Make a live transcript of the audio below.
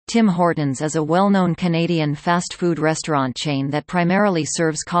Tim Hortons is a well-known Canadian fast food restaurant chain that primarily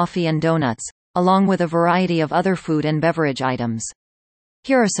serves coffee and donuts, along with a variety of other food and beverage items.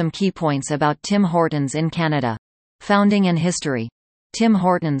 Here are some key points about Tim Hortons in Canada. Founding and history. Tim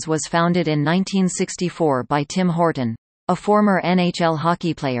Hortons was founded in 1964 by Tim Horton, a former NHL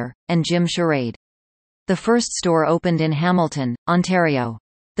hockey player, and Jim Charade. The first store opened in Hamilton, Ontario.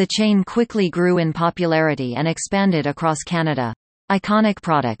 The chain quickly grew in popularity and expanded across Canada. Iconic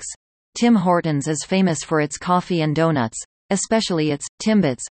products. Tim Hortons is famous for its coffee and donuts, especially its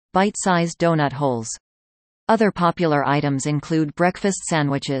Timbits bite-sized donut holes. Other popular items include breakfast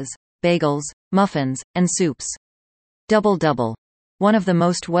sandwiches, bagels, muffins, and soups. Double Double. One of the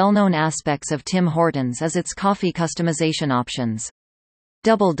most well-known aspects of Tim Hortons is its coffee customization options.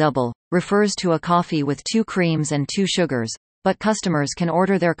 Double Double refers to a coffee with 2 creams and 2 sugars, but customers can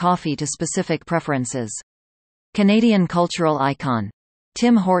order their coffee to specific preferences. Canadian cultural icon.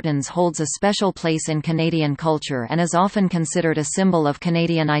 Tim Hortons holds a special place in Canadian culture and is often considered a symbol of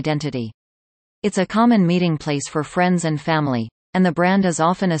Canadian identity. It's a common meeting place for friends and family, and the brand is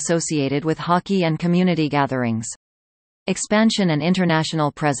often associated with hockey and community gatherings. Expansion and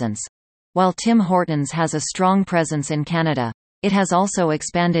international presence. While Tim Hortons has a strong presence in Canada, it has also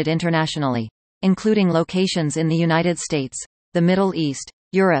expanded internationally, including locations in the United States, the Middle East,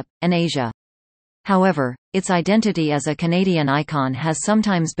 Europe, and Asia. However, its identity as a Canadian icon has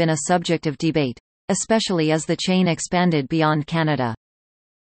sometimes been a subject of debate, especially as the chain expanded beyond Canada.